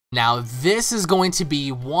Now this is going to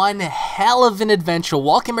be one hell of an adventure.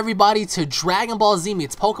 Welcome everybody to Dragon Ball Z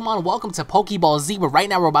meets Pokemon. Welcome to PokeBall Z, where right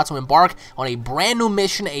now we're about to embark on a brand new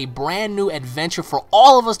mission, a brand new adventure for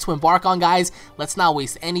all of us to embark on, guys. Let's not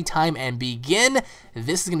waste any time and begin.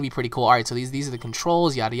 This is going to be pretty cool. Alright, so these are the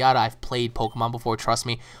controls, yada yada. I've played Pokemon before, trust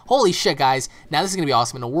me. Holy shit, guys. Now this is going to be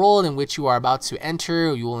awesome. In a world in which you are about to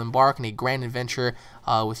enter, you will embark on a grand adventure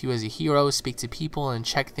with you as a hero, speak to people, and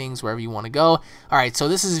check things wherever you want to go. Alright, so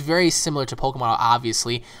this is very similar to Pokemon,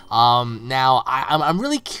 obviously. Now, I'm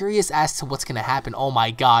really curious as to what's going to happen. Oh my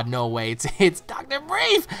god, no way. It's Dr.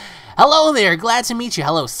 Brief! Hello there, glad to meet you.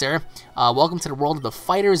 Hello, sir. Welcome to the world of the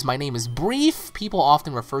fighters. My name is Brief. People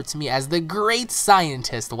often refer to me as the Great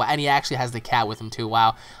Scientist. And he actually has the cat with him too,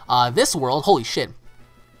 wow. This world, holy shit,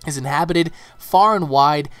 is inhabited far and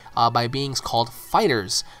wide by beings called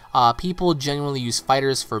fighters. People genuinely use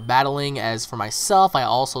fighters for battling. As for myself, I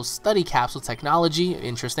also study capsule technology.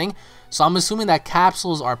 Interesting. So I'm assuming that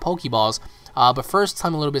capsules are Pokeballs. But first,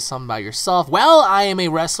 tell me a little bit something about yourself. Well, I am a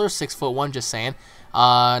wrestler, 6'1", just saying.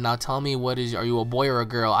 Now tell me, are you a boy or a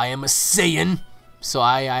girl? I am a Saiyan, so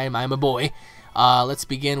I'm a boy. Let's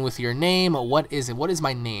begin with your name. What is it? What is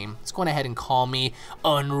my name? Let's go ahead and call me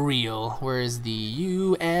Unreal. Where is the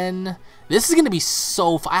UN? This is gonna be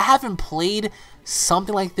so fun. I haven't played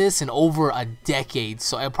something like this in over a decade,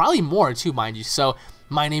 so probably more too, mind you. So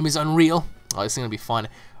my name is Unreal. Oh, this is gonna be fun.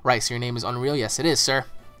 Right, so your name is Unreal. Yes, it is, sir.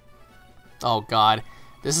 Oh god,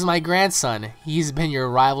 this is my grandson. He's been your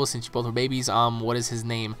rival since you both were babies. What is his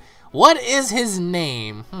name? What is his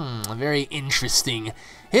name? Very interesting.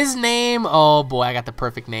 His name, oh boy, I got the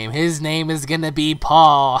perfect name. His name is gonna be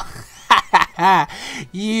Paul.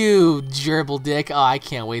 You gerbil dick. Oh, I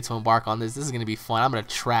can't wait to embark on this. This is gonna be fun. I'm gonna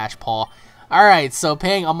trash Paul. Alright, so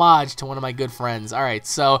paying homage to one of my good friends. Alright,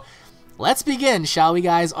 so let's begin, shall we,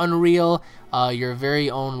 guys? Unreal, your very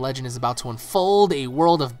own legend is about to unfold. A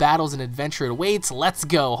world of battles and adventure awaits. Let's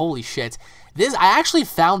go. Holy shit. I actually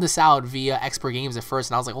found this out via Expert Games at first,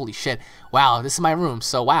 and I was like, holy shit. Wow, this is my room.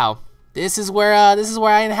 So wow, this is where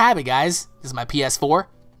I inhabit, guys. This is my PS4.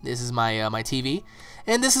 This is my my TV.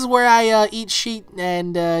 And this is where I eat shit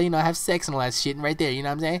and, you know, have sex and all that shit right there, you know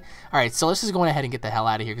what I'm saying? Alright, so let's just go ahead and get the hell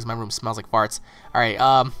out of here because my room smells like farts. Alright,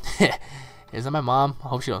 is that my mom? I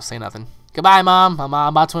hope she don't say nothing. Goodbye, Mom. I'm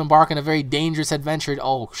about to embark on a very dangerous adventure.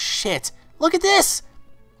 Oh, shit. Look at this.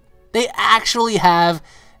 They actually have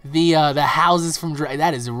the houses from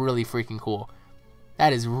that is really freaking cool.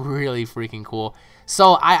 That is really freaking cool.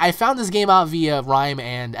 So I found this game out via Rhyme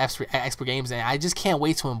and Expert Games, and I just can't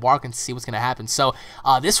wait to embark and see what's gonna happen. So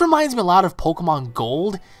this reminds me a lot of Pokemon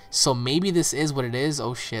Gold. So maybe this is what it is.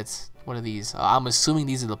 Oh shit, what are these? I'm assuming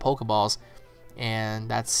these are the Pokeballs,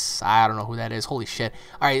 and I don't know who that is. Holy shit.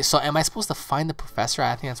 All right, so am I supposed to find the professor?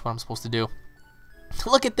 I think that's what I'm supposed to do.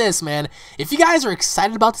 Look at this, man. If you guys are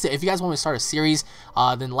excited about this, if you guys want me to start a series,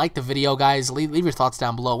 then like the video, guys. Leave your thoughts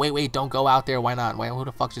down below. Wait, don't go out there. Why not? Wait, who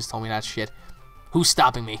the fuck just told me that shit? Who's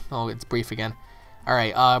stopping me? Oh, it's Brief again.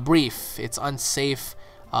 Alright, Brief. It's unsafe.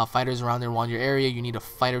 Fighters around there want your area. You need a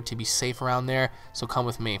fighter to be safe around there, so come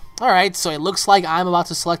with me. Alright, so it looks like I'm about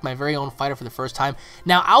to select my very own fighter for the first time.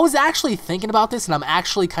 Now, I was actually thinking about this, and I'm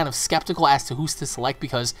actually kind of skeptical as to who's to select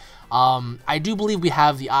because I do believe we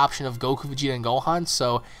have the option of Goku, Vegeta, and Gohan.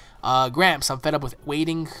 So, Gramps, I'm fed up with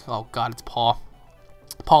waiting. Oh god, it's Paul.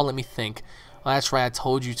 Paul, let me think. Well, that's right, I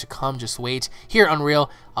told you to come, just wait. Here,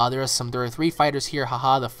 Unreal, there are 3 fighters here,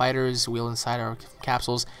 haha, the fighters wheel inside our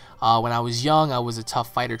capsules. When I was young, I was a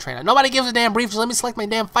tough fighter trainer. Nobody gives a damn, Brief, just let me select my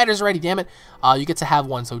damn fighters already, damn it. You get to have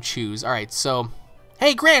one, so choose. Alright, so,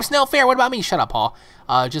 hey, Gramps, no fair, what about me? Shut up, Paul.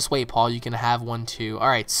 Just wait, Paul, you can have one too.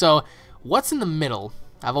 Alright, so, what's in the middle?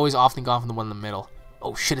 I've always often gone for the one in the middle.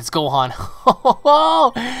 Oh shit, it's Gohan.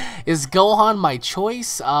 Is Gohan my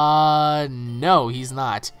choice? No, he's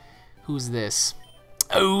not. Who's this?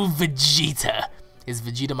 Oh, Vegeta. Is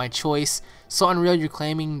Vegeta my choice? So Unreal, you're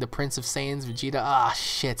claiming the Prince of Saiyans, Vegeta. Ah,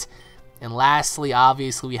 shit. And lastly,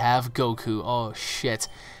 obviously, we have Goku. Oh, shit.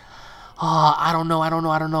 I don't know.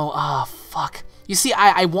 Ah, fuck. You see,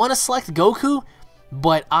 I want to select Goku,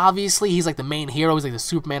 but obviously, he's like the main hero. He's like the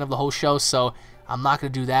Superman of the whole show, so I'm not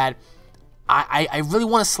going to do that. I really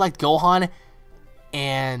want to select Gohan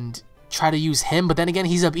and try to use him, but then again,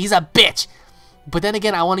 he's a bitch. But then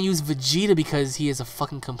again, I want to use Vegeta because he is a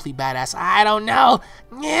fucking complete badass. I don't know.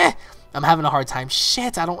 Yeah, I'm having a hard time.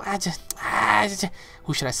 Shit,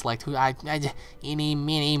 who should I select? Eeny,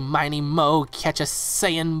 meeny, miny, mo, catch a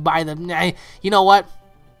Saiyan by the... You know what?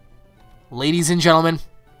 Ladies and gentlemen,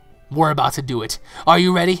 we're about to do it. Are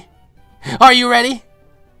you ready? Are you ready?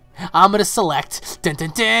 I'm gonna select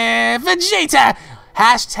Vegeta.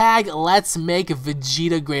 Hashtag let's make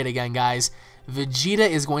Vegeta great again, guys. Vegeta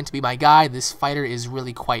is going to be my guy. This fighter is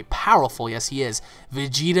really quite powerful. Yes, he is.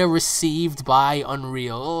 Vegeta received by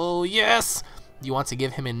Unreal. Oh, yes. You want to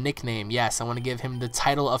give him a nickname? Yes, I want to give him the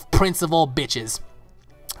title of Prince of all bitches.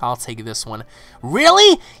 I'll take this one.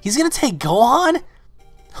 Really? He's going to take Gohan?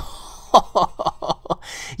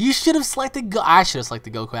 You should have selected I should have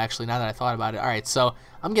selected Goku, actually, now that I thought about it. Alright, so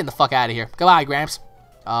I'm getting the fuck out of here. Goodbye, Gramps.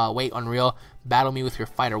 Wait, Unreal. Battle me with your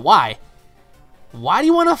fighter. Why? Why do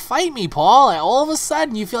you want to fight me, Paul? All of a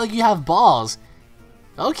sudden, you feel like you have balls.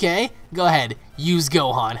 Okay, go ahead. Use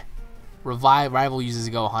Gohan. Rival uses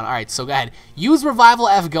Gohan. Alright, so go ahead. Use Revival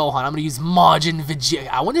F Gohan. I'm going to use Majin Vegeta.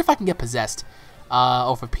 I wonder if I can get possessed.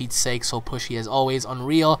 Oh, for Pete's sake, so pushy as always.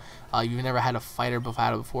 Unreal. You've never had a fighter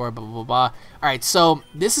before, blah, blah, blah. Alright, so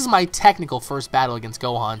this is my technical first battle against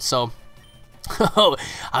Gohan, so...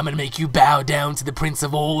 I'm going to make you bow down to the Prince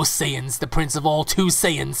of all Saiyans, the Prince of all two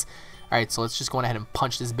Saiyans. Alright, so let's just go ahead and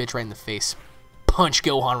punch this bitch right in the face. Punch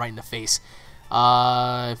Gohan right in the face.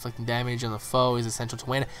 Inflicting damage on the foe is essential to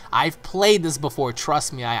win. I've played this before,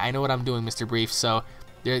 trust me, I know what I'm doing, Mr. Brief, so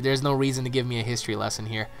there's no reason to give me a history lesson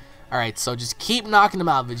here. Alright, so just keep knocking him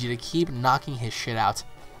out, Vegeta. Keep knocking his shit out.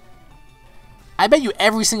 I bet you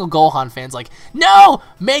every single Gohan fan's like, no!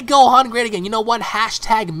 Make Gohan great again. You know what?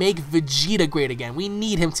 Hashtag make Vegeta great again. We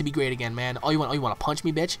need him to be great again, man. Oh, you want to punch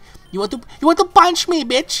me, bitch? You want to punch me,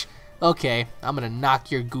 bitch? Okay, I'm gonna knock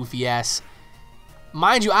your goofy ass.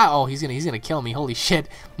 Mind you, oh, he's gonna kill me. Holy shit.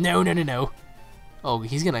 No, no, no, no. Oh,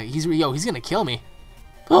 he's gonna kill me.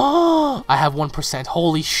 Oh, I have 1%.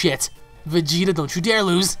 Holy shit. Vegeta, don't you dare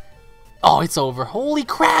lose. Oh, it's over. Holy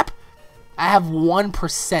crap! I have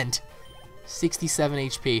 1%. 67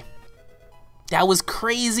 HP. That was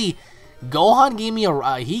crazy. Gohan gave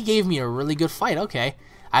me a really good fight. Okay.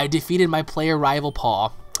 I defeated my player rival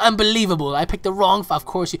Paul. Unbelievable. I picked the wrong of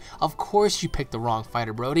course you picked the wrong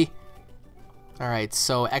fighter, Brody. Alright,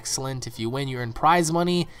 so excellent. If you win, you earn prize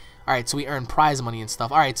money. Alright, so we earn prize money and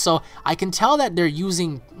stuff. Alright, so I can tell that they're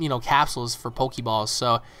using, you know, capsules for Pokeballs,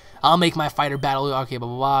 so I'll make my fighter battle. Okay, blah,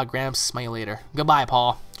 blah, blah. Gramps, smell you later. Goodbye,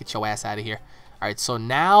 Paul. Get your ass out of here. Alright, so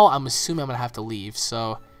now I'm assuming I'm going to have to leave,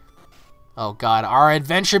 so... Oh, God. Our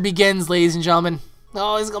adventure begins, ladies and gentlemen.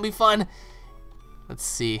 Oh, this is going to be fun. Let's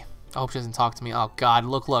see. I hope she doesn't talk to me. Oh, God.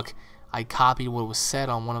 Look. I copied what was said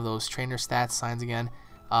on one of those trainer stats signs again.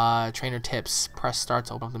 Trainer tips. Press start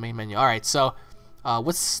to open up the main menu. Alright, so...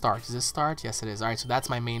 what's start? Is this start? Yes, it is. Alright, so that's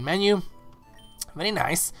my main menu. Very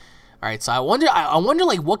nice. Alright, so I wonder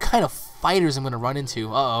like what kind of fighters I'm gonna run into.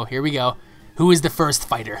 Uh-oh, here we go. Who is the first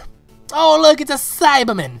fighter? Oh, look, it's a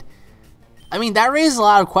Cyberman. I mean, that raises a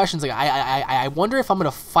lot of questions. Like, I wonder if I'm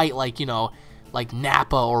gonna fight like, you know, like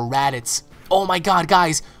Nappa or Raditz. Oh my God,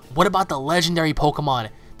 guys, what about the legendary Pokemon?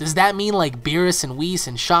 Does that mean like Beerus and Whis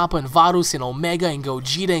and Champa and Varus and Omega and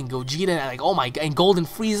Gogeta and like, oh my God, and Golden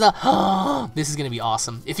Frieza? This is gonna be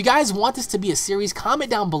awesome. If you guys want this to be a series, comment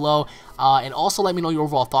down below and also let me know your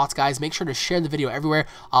overall thoughts, guys. Make sure to share the video everywhere.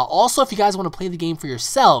 Also, if you guys want to play the game for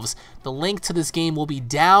yourselves, the link to this game will be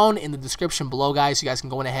down in the description below, guys, so you guys can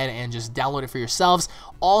go ahead and just download it for yourselves.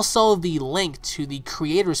 Also, the link to the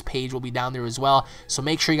creators page will be down there as well, so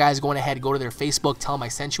make sure you guys go ahead and go to their Facebook, tell them I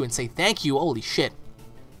sent you, and say thank you. Holy shit.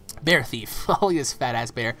 Bear Thief. Look at this fat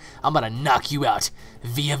ass bear. I'm about to knock you out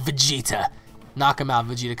via Vegeta. Knock him out,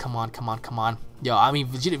 Vegeta. Come on, come on, come on. Yo, I mean,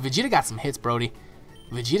 Vegeta got some hits, Brody.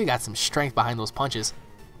 Vegeta got some strength behind those punches.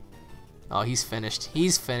 Oh, he's finished.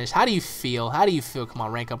 He's finished. How do you feel? How do you feel? Come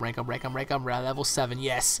on, rank up, rank up, rank up, rank up. Level 7,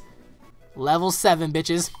 yes. Level 7,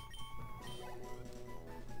 bitches.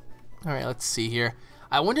 Alright, let's see here.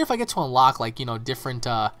 I wonder if I get to unlock, like, you know, different,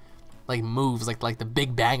 like, moves. Like the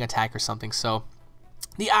Big Bang attack or something, so...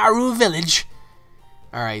 The Aru Village.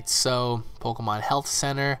 Alright, so Pokemon Health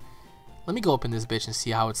Center. Let me go up in this bitch and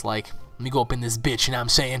see how it's like. Let me go up in this bitch, you know what I'm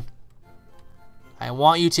saying? I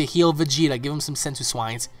want you to heal Vegeta. Give him some Sensu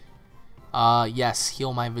Swines. Yes,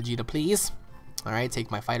 heal my Vegeta, please. Alright,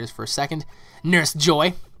 take my fighters for a second. Nurse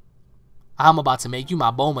Joy. I'm about to make you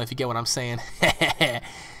my Bulma, if you get what I'm saying.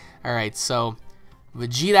 Alright, so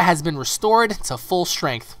Vegeta has been restored to full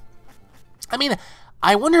strength. I mean,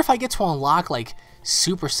 I wonder if I get to unlock, like,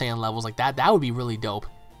 Super Saiyan levels like that. That would be really dope.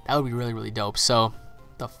 That would be really, really dope. So,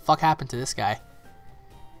 the fuck happened to this guy?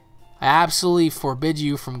 I absolutely forbid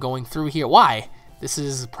you from going through here. Why? This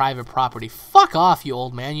is private property. Fuck off, you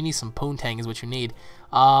old man. You need some poontang is what you need.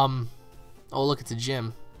 Oh, look, it's a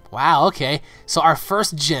gym. Wow, okay. So, our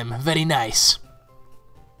first gym. Very nice.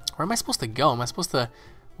 Where am I supposed to go? Am I supposed to...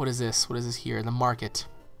 What is this? What is this here? The market.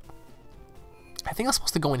 I think I'm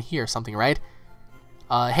supposed to go in here or something, right?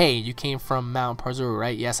 Hey, you came from Mount Parzuru,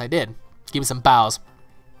 right? Yes, I did. Give me some bows.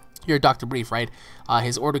 You're Dr. Brief, right?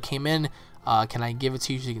 His order came in. Can I give it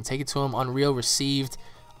to you so you can take it to him? Unreal received.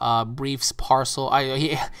 Brief's parcel.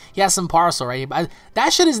 He has some parcel, right?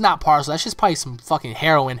 That shit is not parcel. That's just probably some fucking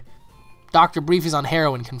heroin. Dr. Brief is on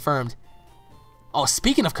heroin, confirmed. Oh,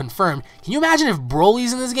 speaking of confirmed, can you imagine if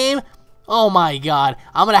Broly's in this game? Oh my god.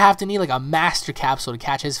 I'm gonna have to need like a master capsule to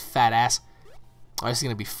catch his fat ass. Oh, this is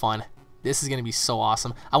gonna be fun. This is gonna be so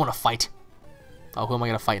awesome. I wanna fight. Oh, who am I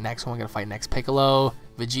gonna fight next? Who am I gonna fight next? Piccolo?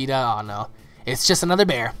 Vegeta? Oh no. It's just another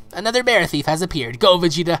bear. Another bear thief has appeared. Go,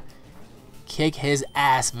 Vegeta. Kick his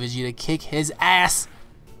ass, Vegeta. Kick his ass.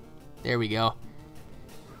 There we go.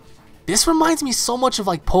 This reminds me so much of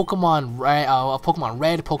like Pokemon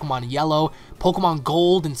Red, Pokemon Yellow, Pokemon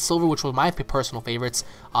Gold and Silver, which were my personal favorites.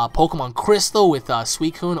 Pokemon Crystal with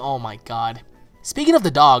Suicune. Oh my god. Speaking of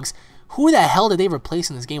the dogs, who the hell did they replace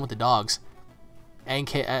in this game with the dogs?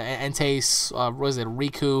 Entei, what is it,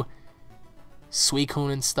 Riku,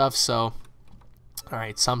 Suicune and stuff. So,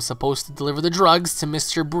 alright, so I'm supposed to deliver the drugs to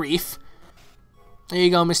Mr. Brief. There you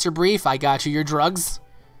go, Mr. Brief. I got you your drugs.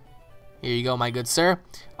 Here you go, my good sir.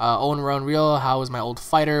 Owner Unreal, how is my old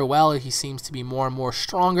fighter? Well, he seems to be more and more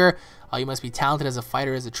stronger. You must be talented as a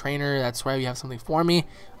fighter, as a trainer. That's right, you have something for me.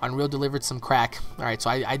 Unreal delivered some crack. Alright, so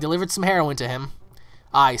I delivered some heroin to him.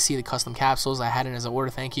 I see the custom capsules. I had it as an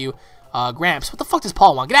order, thank you. Gramps, what the fuck does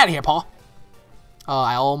Paul want? Get out of here, Paul.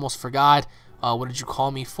 I almost forgot. What did you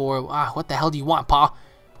call me for? What the hell do you want, Paul?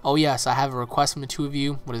 Oh, yes, I have a request from the two of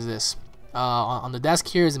you. What is this? On the desk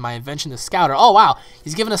here is my invention, the Scouter. Oh, wow.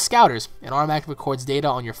 He's giving us Scouters. It automatically records data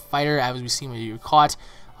on your fighter as we've seen when you're caught.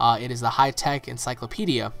 It is the high-tech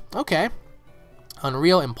encyclopedia. Okay.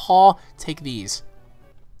 Unreal and Paul, take these.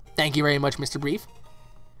 Thank you very much, Mr. Brief.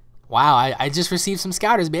 Wow, I just received some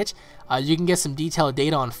Scouters, bitch. You can get some detailed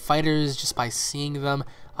data on fighters just by seeing them.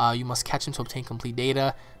 You must catch them to obtain complete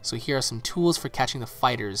data. So here are some tools for catching the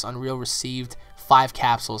fighters. Unreal received 5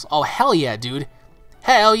 capsules. Oh, hell yeah, dude.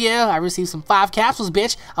 Hell yeah, I received some 5 capsules,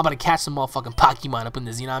 bitch. I'm about to catch some motherfucking Pokemon up in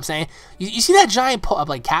this, you know what I'm saying? You see that giant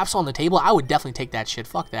like capsule on the table? I would definitely take that shit.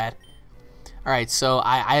 Fuck that. Alright, so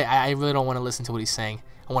I really don't want to listen to what he's saying.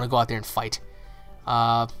 I want to go out there and fight.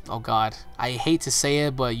 Oh god. I hate to say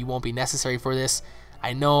it, but you won't be necessary for this.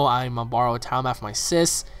 I know I'm gonna borrow a towel mat from my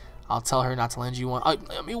sis. I'll tell her not to lend you one.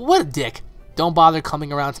 I mean, what a dick. Don't bother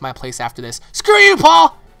coming around to my place after this. Screw you,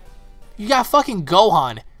 Paul! You got fucking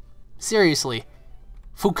Gohan. Seriously.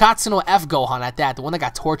 Fukatsu no F Gohan at that, the one that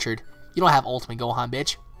got tortured. You don't have Ultimate Gohan,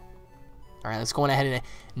 bitch. Alright, let's go on ahead and...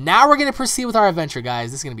 Now we're going to proceed with our adventure,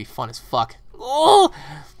 guys. This is going to be fun as fuck. Oh!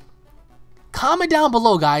 Comment down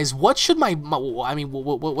below, guys. What should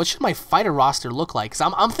what should my fighter roster look like?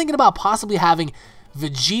 Because I'm thinking about possibly having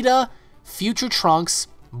Vegeta, Future Trunks,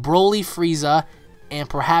 Broly, Frieza, and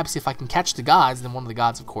perhaps if I can catch the gods, then one of the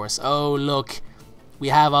gods, of course. Oh, look. We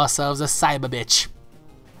have ourselves a cyber bitch.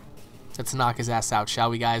 Let's knock his ass out, shall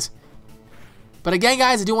we, guys? But again,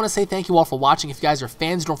 guys, I do want to say thank you all for watching. If you guys are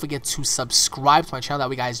fans, don't forget to subscribe to my channel. That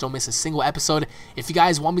way, guys, don't miss a single episode. If you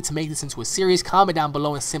guys want me to make this into a series, comment down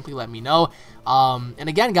below and simply let me know. And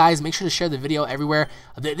again, guys, make sure to share the video everywhere.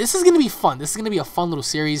 This is going to be fun. This is going to be a fun little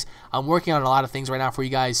series. I'm working on a lot of things right now for you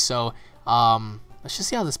guys. So, let's just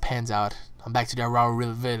see how this pans out. I'm back to the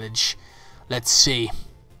Real Village. Let's see.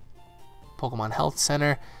 Pokemon Health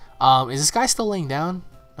Center. Is this guy still laying down?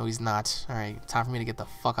 No, he's not. Alright, time for me to get the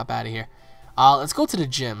fuck up out of here. Let's go to the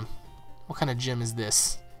gym. What kind of gym is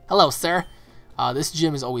this? Hello, sir. This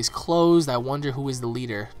gym is always closed. I wonder who is the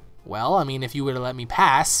leader. Well, I mean, if you were to let me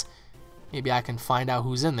pass, maybe I can find out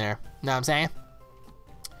who's in there. Know what I'm saying?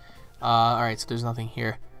 Alright, so there's nothing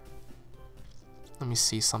here. Let me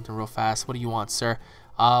see something real fast. What do you want, sir?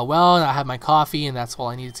 Well, I have my coffee, and that's all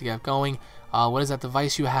I needed to get going. What is that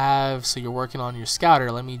device you have? So you're working on your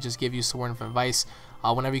Scouter. Let me just give you some word of advice.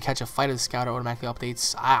 Whenever you catch a fighter, the Scouter automatically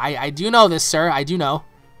updates. I do know this, sir. I do know.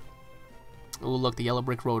 Ooh, look, the yellow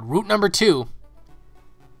brick road. Route number 2.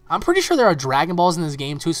 I'm pretty sure there are Dragon Balls in this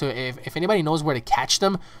game, too. So if anybody knows where to catch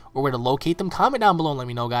them or where to locate them, comment down below and let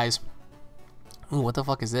me know, guys. Ooh, what the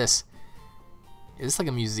fuck is this? Is this like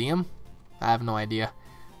a museum? I have no idea.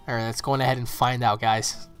 Alright, let's go ahead and find out,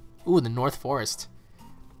 guys. Ooh, the North Forest.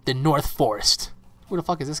 The North Forest. Who the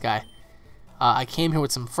fuck is this guy? I came here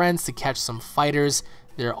with some friends to catch some fighters.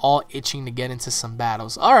 They're all itching to get into some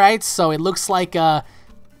battles. Alright, so it looks like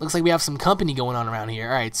we have some company going on around here.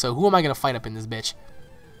 Alright, so who am I gonna fight up in this bitch?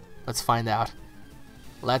 Let's find out.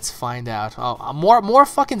 Let's find out. Oh, more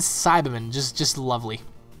fucking Cybermen. Just lovely.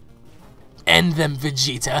 End them,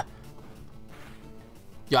 Vegeta.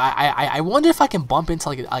 Yo, I wonder if I can bump into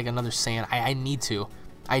like another Saiyan. I need to.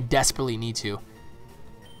 I desperately need to.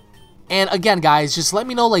 And again, guys, just let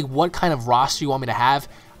me know like what kind of roster you want me to have,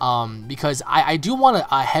 because I do want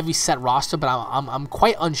a heavy set roster, but I'm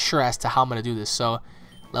quite unsure as to how I'm gonna do this. So,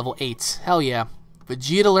 level 8, hell yeah.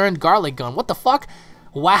 Vegeta learned Garlic Gun. What the fuck?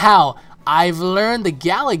 Wow, I've learned the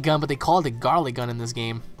Gallic Gun, but they call it the Garlic Gun in this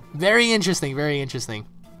game. Very interesting, very interesting.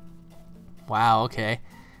 Wow, okay.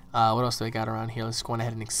 What else do I got around here? Let's go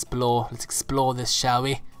ahead and explore. Let's explore this, shall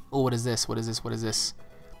we? Oh, what is this? What is this? What is this?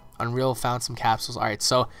 Unreal found some capsules. Alright,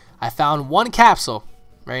 so I found 1 capsule.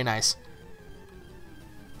 Very nice.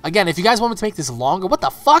 Again, if you guys want me to make this longer, what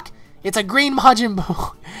the fuck? It's a green Majin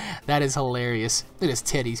Buu. That is hilarious. Look at his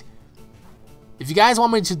titties. If you guys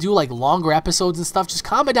want me to do like longer episodes and stuff, just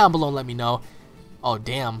comment down below and let me know. Oh,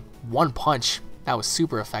 damn. 1 punch. That was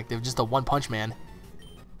super effective. Just a 1 punch man.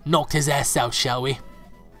 Knocked his ass out, shall we?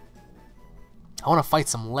 I want to fight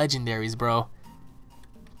some legendaries, bro.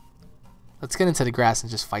 Let's get into the grass and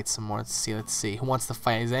just fight some more. Let's see. Who wants to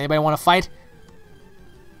fight? Does anybody want to fight?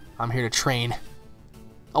 I'm here to train.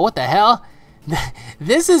 Oh, what the hell?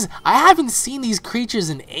 This is... I haven't seen these creatures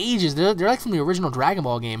in ages. They're like from the original Dragon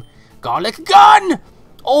Ball game. Garlic Gun!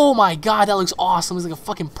 Oh my god, that looks awesome. It's like a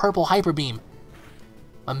fucking purple hyper beam.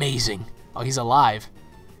 Amazing. Oh, he's alive.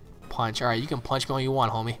 Punch. Alright, you can punch me all you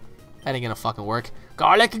want, homie. That ain't gonna fucking work.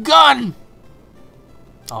 Garlic Gun!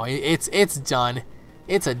 Oh, it's done.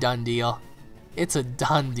 It's a done deal. It's a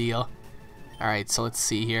done deal. Alright, so let's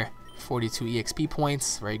see here. 42 EXP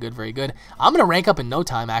points. Very good, very good. I'm going to rank up in no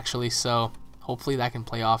time, actually, so hopefully that can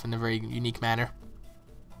play off in a very unique manner.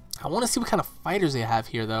 I want to see what kind of fighters they have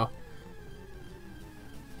here, though.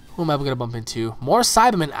 Who am I going to bump into? More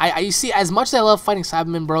Cybermen. You see, as much as I love fighting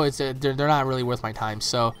Cybermen, bro, they're not really worth my time.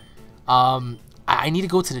 So, I need to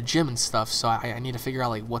go to the gym and stuff, so I need to figure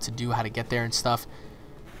out like what to do, how to get there and stuff.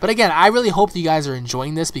 But again, I really hope that you guys are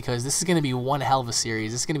enjoying this, because this is going to be one hell of a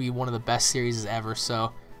series. This is going to be one of the best series ever,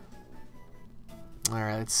 so...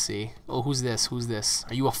 Alright, let's see. Oh, who's this? Who's this?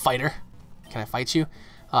 Are you a fighter? Can I fight you?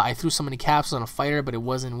 I threw so many capsules on a fighter, but it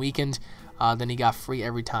wasn't weakened. Then he got free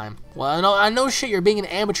every time. Well, I know shit, you're being an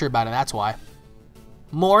amateur about it, that's why.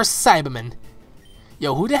 More Cybermen.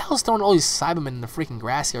 Yo, who the hell's throwing all these Cybermen in the freaking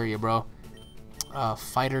grass area, bro?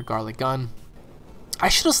 Fighter, Garlic Gun. I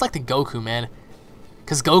should have selected Goku, man.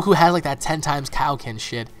 Because Goku has like that 10 times Kaioken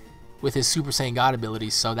shit with his Super Saiyan God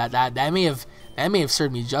abilities, so that may have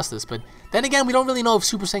served me justice. But then again, we don't really know if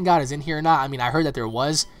Super Saiyan God is in here or not. I mean, I heard that there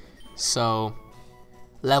was. So,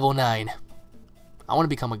 level 9. I want to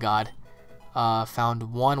become a god.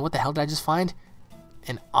 Found 1. What the hell did I just find?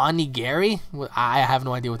 An Onigiri? I have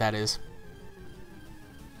no idea what that is.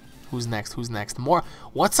 Who's next? Who's next? More.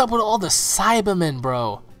 What's up with all the Cybermen,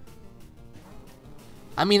 bro?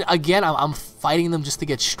 I mean, again, I'm fighting them just to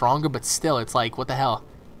get stronger, but still, it's like, what the hell?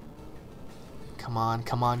 Come on,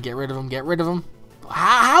 come on, get rid of him, get rid of him.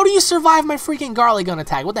 How do you survive my freaking Garlic Gun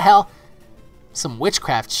attack? What the hell? Some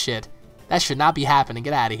witchcraft shit. That should not be happening.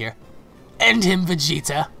 Get out of here. End him,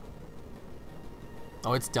 Vegeta.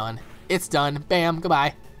 Oh, it's done. It's done. Bam,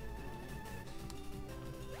 goodbye.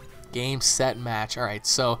 Game, set, match. Alright,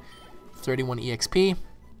 so 31 EXP.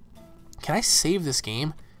 Can I save this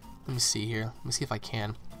game? Let me see here. Let me see if I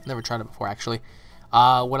can. Never tried it before, actually. Would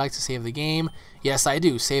I like to save the game? Yes, I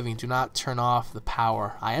do. Saving. Do not turn off the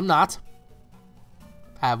power. I am not.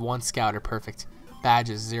 I have 1 scouter. Perfect.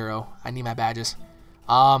 Badges, 0. I need my badges.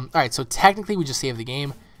 Alright, so technically we just saved the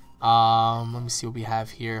game. Let me see what we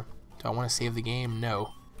have here. Do I want to save the game?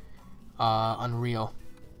 No. Unreal.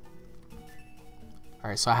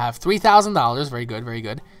 Alright, so I have $3,000. Very good, very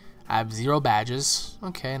good. I have 0 badges.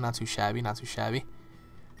 Okay, not too shabby, not too shabby.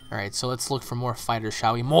 Alright, so let's look for more fighters,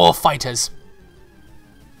 shall we? More fighters!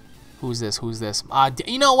 Who's this? Who's this?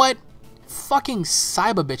 You know what? Fucking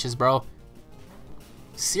cyber bitches, bro.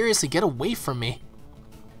 Seriously, get away from me.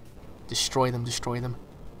 Destroy them, destroy them.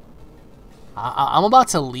 I'm about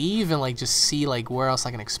to leave and like just see like where else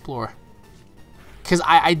I can explore. Cause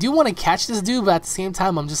I do want to catch this dude, but at the same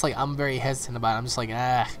time I'm just like I'm very hesitant about it. I'm just like,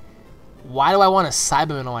 why do I want a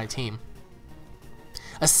Cyberman on my team?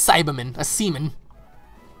 A Cyberman, a seaman.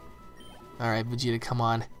 Alright, Vegeta, come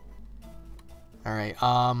on. Alright,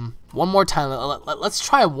 one more time. Let's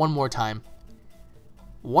try it one more time.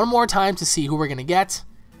 One more time to see who we're gonna get.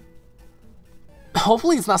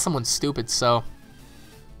 Hopefully it's not someone stupid, so...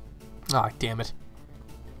 Oh, damn it.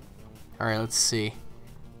 Alright, let's see.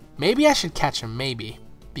 Maybe I should catch him, maybe.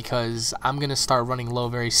 Because I'm gonna start running low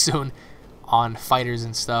very soon on fighters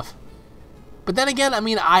and stuff. But then again, I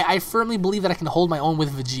mean, I firmly believe that I can hold my own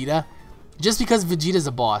with Vegeta. Just because Vegeta's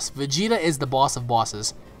a boss. Vegeta is the boss of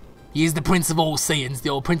bosses. He is the prince of all Saiyans, the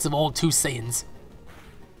old prince of all 2 Saiyans.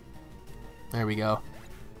 There we go.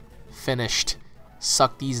 Finished.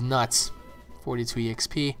 Suck these nuts. 42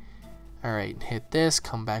 EXP. Alright, hit this.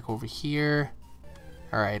 Come back over here.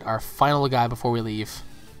 Alright, our final guy before we leave.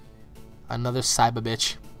 Another Cyber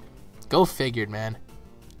bitch. Go figured, man.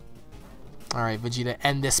 Alright, Vegeta,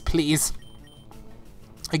 end this, please.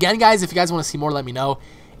 Again, guys, if you guys want to see more, let me know.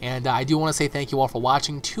 And I do want to say thank you all for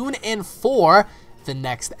watching. Tune in for the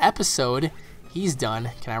next episode. He's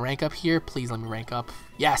done. Can I rank up here? Please let me rank up.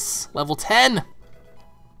 Yes, level 10.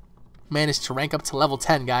 Managed to rank up to level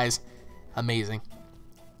 10, guys. Amazing.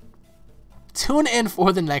 Tune in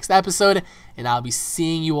for the next episode, and I'll be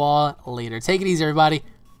seeing you all later. Take it easy, everybody.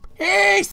 Peace!